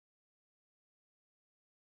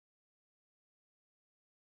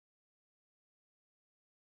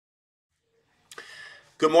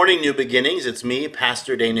Good morning, New Beginnings. It's me,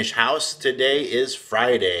 Pastor Danish House. Today is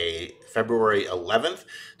Friday, February 11th,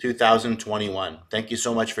 2021. Thank you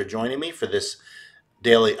so much for joining me for this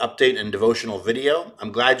daily update and devotional video.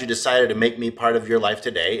 I'm glad you decided to make me part of your life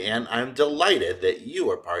today, and I'm delighted that you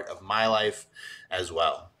are part of my life as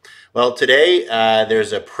well. Well, today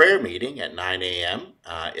there's a prayer meeting at 9 a.m.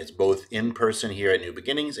 It's both in person here at New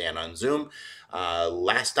Beginnings and on Zoom.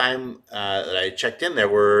 Last time that I checked in, there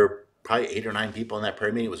were probably 8 or 9 people in that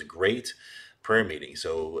prayer meeting. It was a great prayer meeting,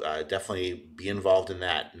 so definitely be involved in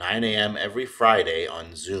that. 9 a.m. every Friday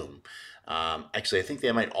on Zoom. Actually, I think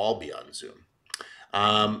they might all be on Zoom.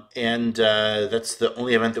 And that's the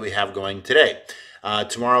only event that we have going today.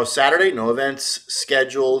 Tomorrow, Saturday, no events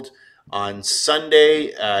scheduled. On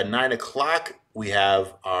Sunday, 9 o'clock, we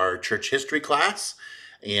have our church history class.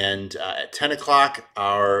 And at 10 o'clock,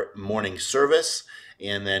 our morning service.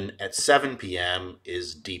 And then at 7 p.m.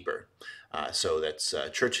 is Deeper. So that's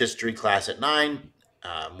church history class at 9,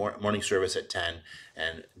 morning service at 10,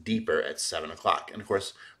 and Deeper at 7 o'clock. And of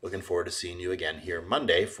course, looking forward to seeing you again here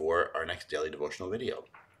Monday for our next daily devotional video.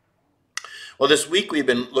 Well, this week we've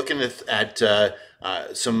been looking at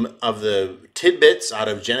some of the tidbits out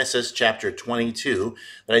of Genesis chapter 22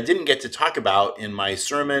 that I didn't get to talk about in my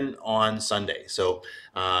sermon on Sunday. So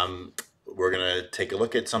we're going to take a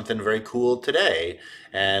look at something very cool today.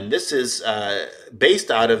 And this is based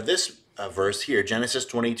out of this verse here, Genesis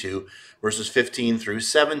 22, verses 15 through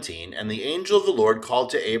 17. And the angel of the Lord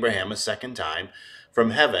called to Abraham a second time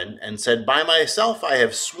from heaven and said, "By myself I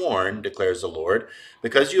have sworn, declares the Lord,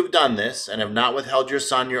 because you have done this and have not withheld your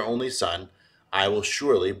son, your only son, I will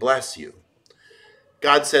surely bless you."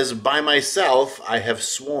 God says, "By myself I have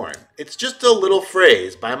sworn." It's just a little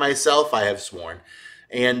phrase, "By myself I have sworn."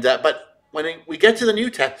 And but when we get to the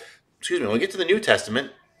New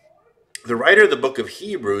Testament, the writer of the book of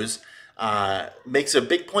Hebrews makes a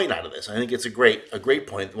big point out of this. I think it's a great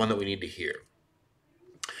point, one that we need to hear.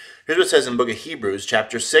 Here's what it says in the book of Hebrews,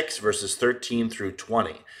 chapter 6, verses 13 through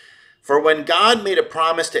 20. "For when God made a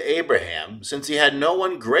promise to Abraham, since he had no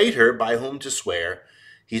one greater by whom to swear,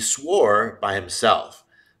 he swore by himself,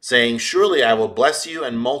 saying, 'Surely I will bless you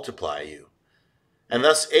and multiply you.' And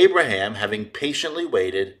thus Abraham, having patiently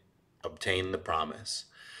waited, obtained the promise.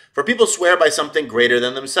 For people swear by something greater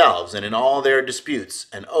than themselves, and in all their disputes,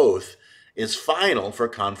 an oath is final for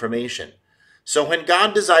confirmation. So when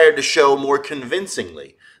God desired to show more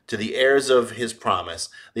convincingly to the heirs of his promise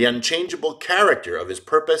the unchangeable character of his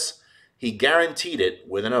purpose, he guaranteed it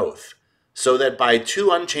with an oath, so that by two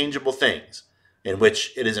unchangeable things, in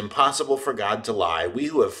which it is impossible for God to lie, we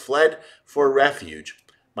who have fled for refuge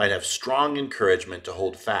might have strong encouragement to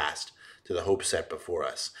hold fast to the hope set before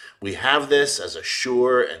us. We have this as a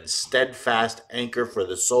sure and steadfast anchor for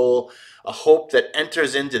the soul, a hope that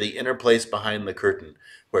enters into the inner place behind the curtain,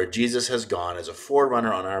 where Jesus has gone as a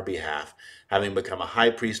forerunner on our behalf, having become a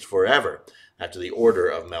high priest forever after the order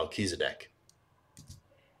of Melchizedek."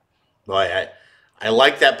 Boy, I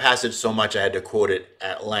like that passage so much I had to quote it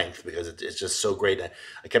at length because it's just so great.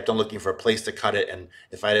 I kept on looking for a place to cut it, and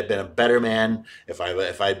if I had been a better man, if I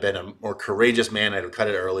had been a more courageous man, I'd have cut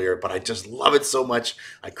it earlier. But I just love it so much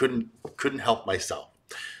I couldn't help myself.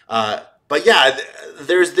 But yeah,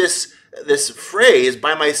 there's this phrase,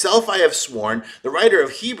 "By myself I have sworn." The writer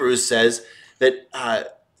of Hebrews says that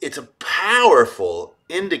it's a powerful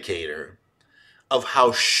indicator of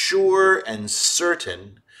how sure and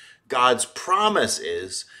certain God's promise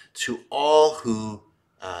is to all who,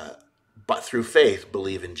 but through faith,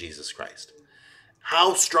 believe in Jesus Christ.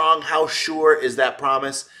 How strong, how sure is that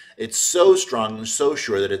promise? It's so strong and so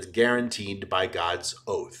sure that it's guaranteed by God's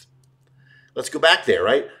oath. Let's go back there,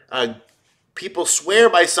 right? People swear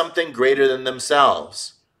by something greater than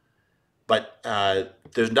themselves, but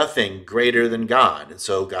there's nothing greater than God. And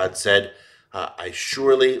so God said, "I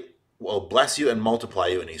surely will bless you and multiply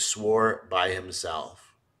you," and he swore by himself.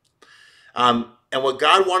 And what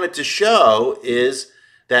God wanted to show is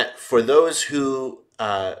that for those who,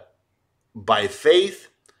 by faith,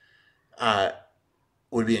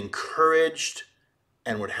 would be encouraged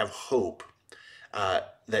and would have hope,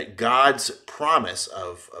 that God's promise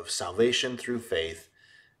of salvation through faith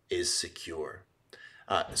is secure.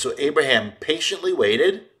 So Abraham patiently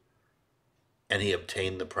waited, and he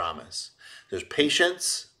obtained the promise. There's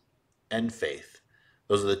patience and faith.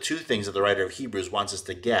 Those are the two things that the writer of Hebrews wants us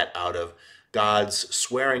to get out of God's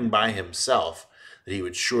swearing by himself that he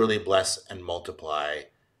would surely bless and multiply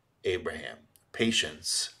Abraham.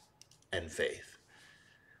 Patience and faith.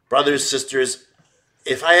 Brothers, sisters,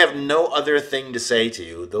 if I have no other thing to say to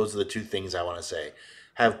you, those are the two things I want to say.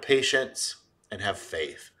 Have patience and have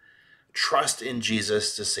faith. Trust in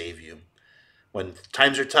Jesus to save you. When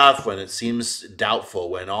times are tough, when it seems doubtful,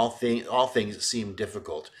 when all things seem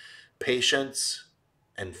difficult, patience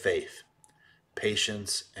and faith.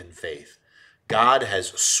 Patience and faith. God has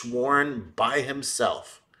sworn by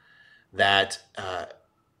himself that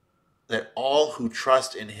that all who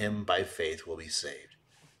trust in him by faith will be saved.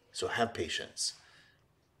 So have patience,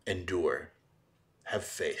 endure, have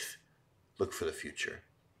faith, look for the future.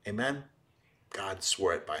 Amen. God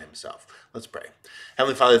swore it by himself. Let's pray.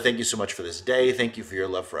 Heavenly Father, thank you so much for this day. Thank you for your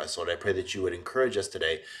love for us, Lord. I pray that you would encourage us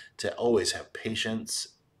today to always have patience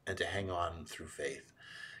and to hang on through faith.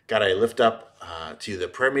 God, I lift up to you the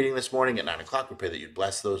prayer meeting this morning at 9 o'clock. We pray that you'd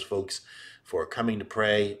bless those folks for coming to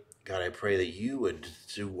pray. God, I pray that you would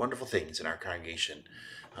do wonderful things in our congregation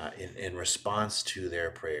in response to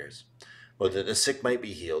their prayers. Lord, that the sick might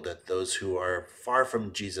be healed, that those who are far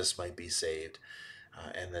from Jesus might be saved,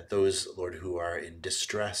 and that those, Lord, who are in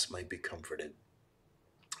distress might be comforted.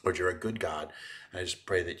 Lord, you're a good God. And I just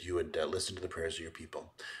pray that you would listen to the prayers of your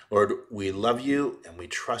people. Lord, we love you and we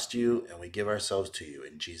trust you and we give ourselves to you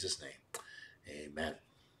in Jesus' name. Amen.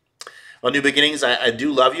 Well, New Beginnings, I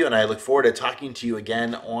do love you and I look forward to talking to you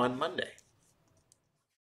again on Monday.